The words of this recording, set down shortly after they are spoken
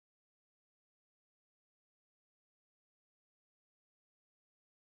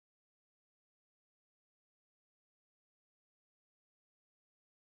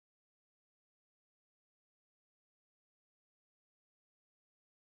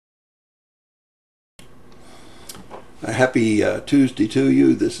Happy Tuesday to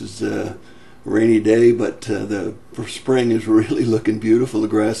you. This is a rainy day, but the spring is really looking beautiful. The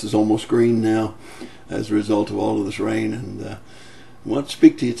grass is almost green now as a result of all of this rain. And I want to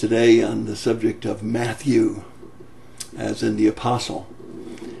speak to you today on the subject of Matthew, as in the apostle.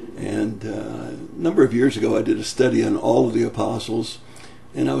 And a number of years ago I did a study on all of the apostles,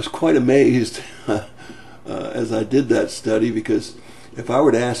 and I was quite amazed as I did that study, because if I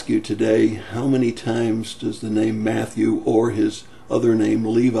were to ask you today, how many times does the name Matthew or his other name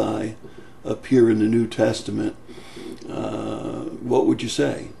Levi appear in the New Testament, what would you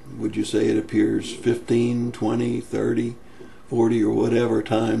say? Would you say it appears 15, 20, 30, 40, or whatever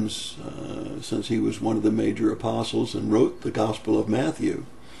times since he was one of the major apostles and wrote the Gospel of Matthew?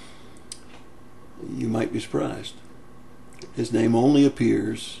 You might be surprised. His name only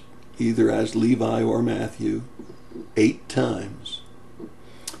appears either as Levi or Matthew 8 times.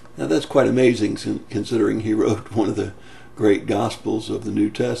 Now that's quite amazing, considering he wrote one of the great Gospels of the New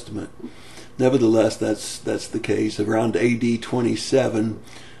Testament. Nevertheless, that's the case. Around AD 27,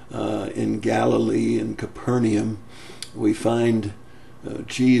 in Galilee, in Capernaum, we find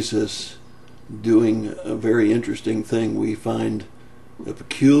Jesus doing a very interesting thing. We find the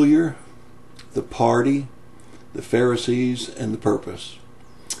peculiar, the party, the Pharisees, and the purpose.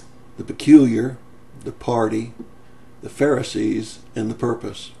 The peculiar, the party, the Pharisees, and the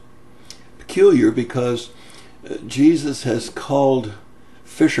purpose. Peculiar because Jesus has called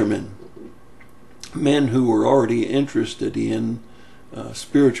fishermen, men who were already interested in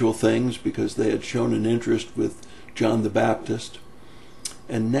spiritual things because they had shown an interest with John the Baptist.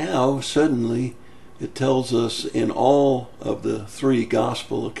 And now suddenly it tells us in all of the 3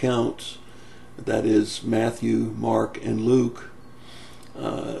 gospel accounts, that is Matthew, Mark, and Luke,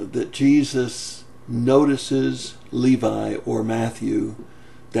 that Jesus notices Levi or Matthew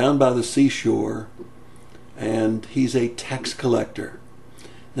down by the seashore, and he's a tax collector.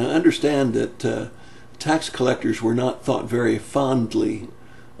 Now understand that tax collectors were not thought very fondly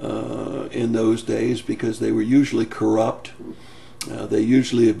in those days, because they were usually corrupt. They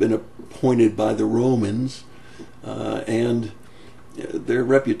usually have been appointed by the Romans, and their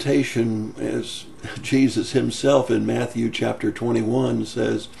reputation, as Jesus himself in Matthew chapter 21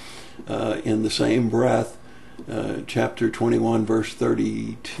 says in the same breath, chapter 21 verse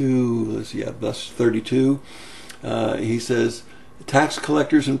 32, verse 32, he says, tax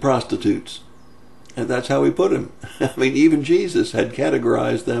collectors and prostitutes. And that's how he put them. I mean, even Jesus had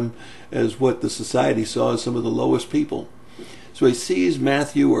categorized them as what the society saw as some of the lowest people. So he sees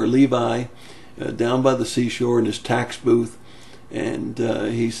Matthew or Levi down by the seashore in his tax booth, and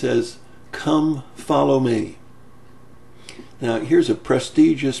he says, "Come, follow me." Now, here's a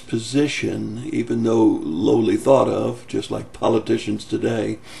prestigious position, even though lowly thought of, just like politicians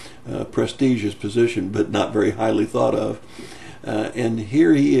today, prestigious position, but not very highly thought of. And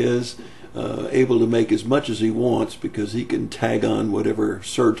here he is, able to make as much as he wants, because he can tag on whatever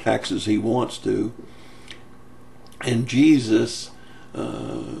surtaxes he wants to. And Jesus,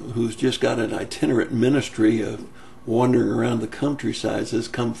 who's just got an itinerant ministry of wandering around the countryside, says,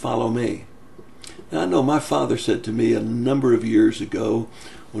 "Come follow me." Now, I know my father said to me a number of years ago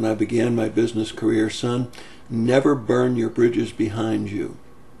when I began my business career, "Son, never burn your bridges behind you."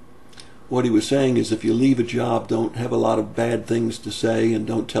 What he was saying is, if you leave a job, don't have a lot of bad things to say, and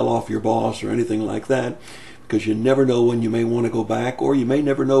don't tell off your boss or anything like that, because you never know when you may want to go back, or you may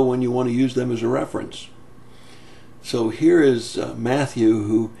never know when you want to use them as a reference. So here is Matthew,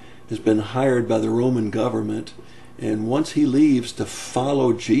 who has been hired by the Roman government, and once he leaves to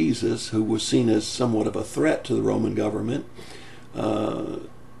follow Jesus, who was seen as somewhat of a threat to the Roman government,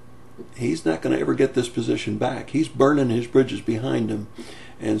 he's not going to ever get this position back. He's burning his bridges behind him.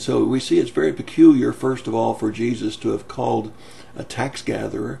 And so we see it's very peculiar, first of all, for Jesus to have called a tax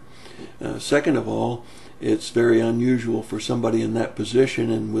gatherer. Second of all, it's very unusual for somebody in that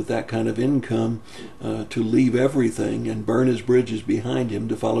position and with that kind of income to leave everything and burn his bridges behind him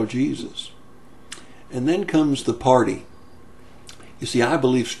to follow Jesus. And then comes the party. You see, I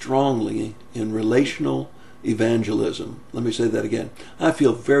believe strongly in relational evangelism. Let me say that again. I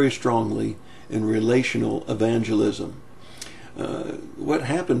feel very strongly in relational evangelism. What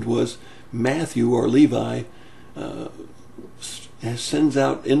happened was Matthew or Levi sends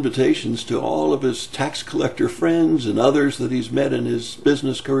out invitations to all of his tax collector friends and others that he's met in his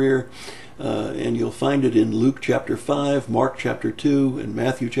business career, and you'll find it in Luke chapter 5, Mark chapter 2, and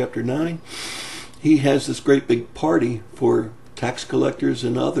Matthew chapter 9. He has this great big party for tax collectors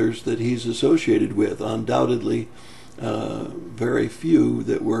and others that he's associated with. Undoubtedly, very few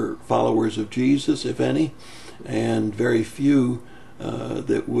that were followers of Jesus, if any, and very few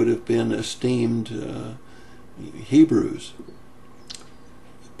that would have been esteemed Hebrews.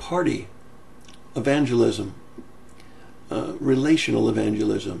 Party evangelism, relational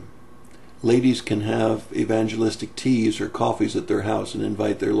evangelism. Ladies can have evangelistic teas or coffees at their house and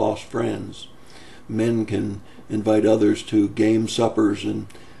invite their lost friends. Men can invite others to game suppers and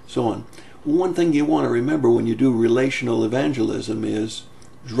so on. One thing you want to remember when you do relational evangelism is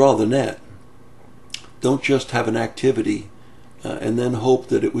draw the net. Don't just have an activity and then hope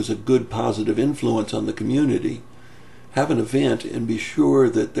that it was a good positive influence on the community. Have an event and be sure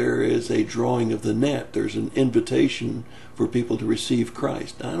that there is a drawing of the net. There's an invitation for people to receive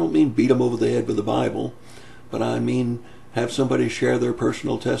Christ. I don't mean beat them over the head with the Bible, but I mean have somebody share their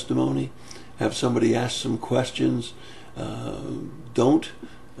personal testimony, have somebody ask some questions. Don't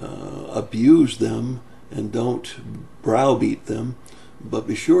abuse them and don't browbeat them, but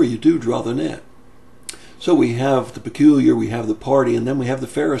be sure you do draw the net. So we have the peculiar, we have the party, and then we have the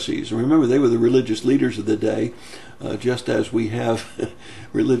Pharisees. And remember, they were the religious leaders of the day, just as we have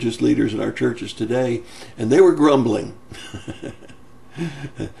religious leaders in our churches today. And they were grumbling.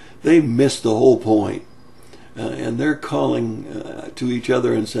 They missed the whole point. And they're calling to each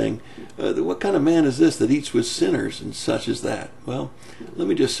other and saying, what kind of man is this that eats with sinners and such as that? Well, let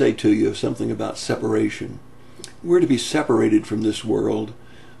me just say to you something about separation. We're to be separated from this world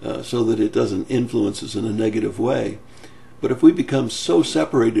so that it doesn't influence us in a negative way. But if we become so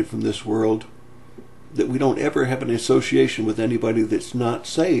separated from this world that we don't ever have an association with anybody that's not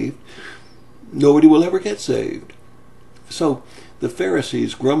saved, nobody will ever get saved. So the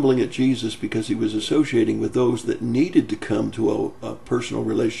Pharisees grumbling at Jesus because he was associating with those that needed to come to a personal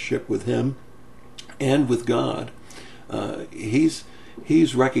relationship with him and with God. He's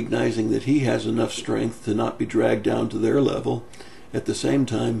recognizing that he has enough strength to not be dragged down to their level. At the same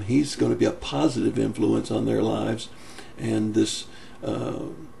time, he's going to be a positive influence on their lives. And this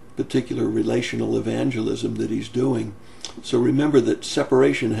particular relational evangelism that he's doing. So remember that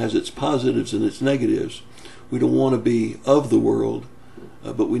separation has its positives and its negatives. We don't want to be of the world,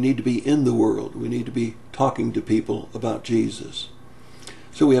 but we need to be in the world. We need to be talking to people about Jesus.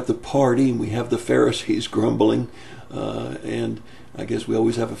 So we have the party, and we have the Pharisees grumbling, and I guess we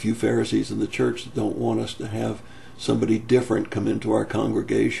always have a few Pharisees in the church that don't want us to have somebody different come into our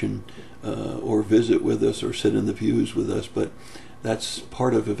congregation or visit with us or sit in the pews with us, but that's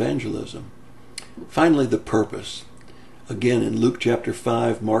part of evangelism. Finally, the purpose. Again, in Luke chapter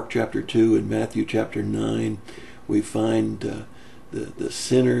 5, Mark chapter 2, and Matthew chapter 9, we find the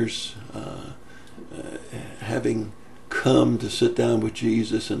sinners having come to sit down with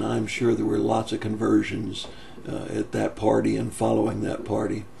Jesus, and I'm sure there were lots of conversions at that party and following that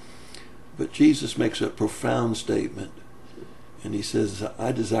party. But Jesus makes a profound statement, and he says,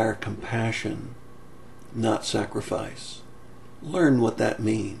 I desire compassion, not sacrifice. Learn what that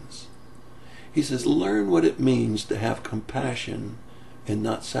means. He says, learn what it means to have compassion and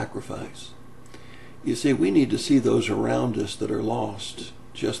not sacrifice. You see, we need to see those around us that are lost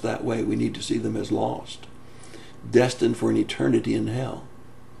just that way. We need to see them as lost, destined for an eternity in hell.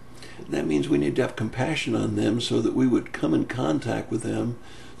 That means we need to have compassion on them so that we would come in contact with them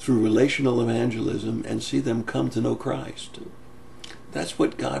through relational evangelism and see them come to know Christ. That's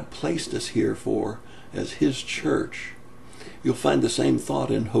what God placed us here for as his church. You'll find the same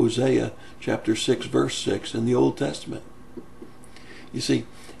thought in Hosea chapter 6, verse 6 in the Old Testament. You see,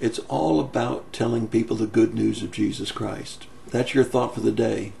 it's all about telling people the good news of Jesus Christ. That's your thought for the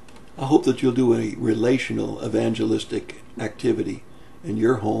day. I hope that you'll do a relational evangelistic activity in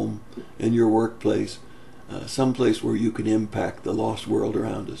your home, in your workplace, someplace where you can impact the lost world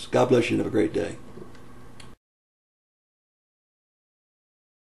around us. God bless you and have a great day.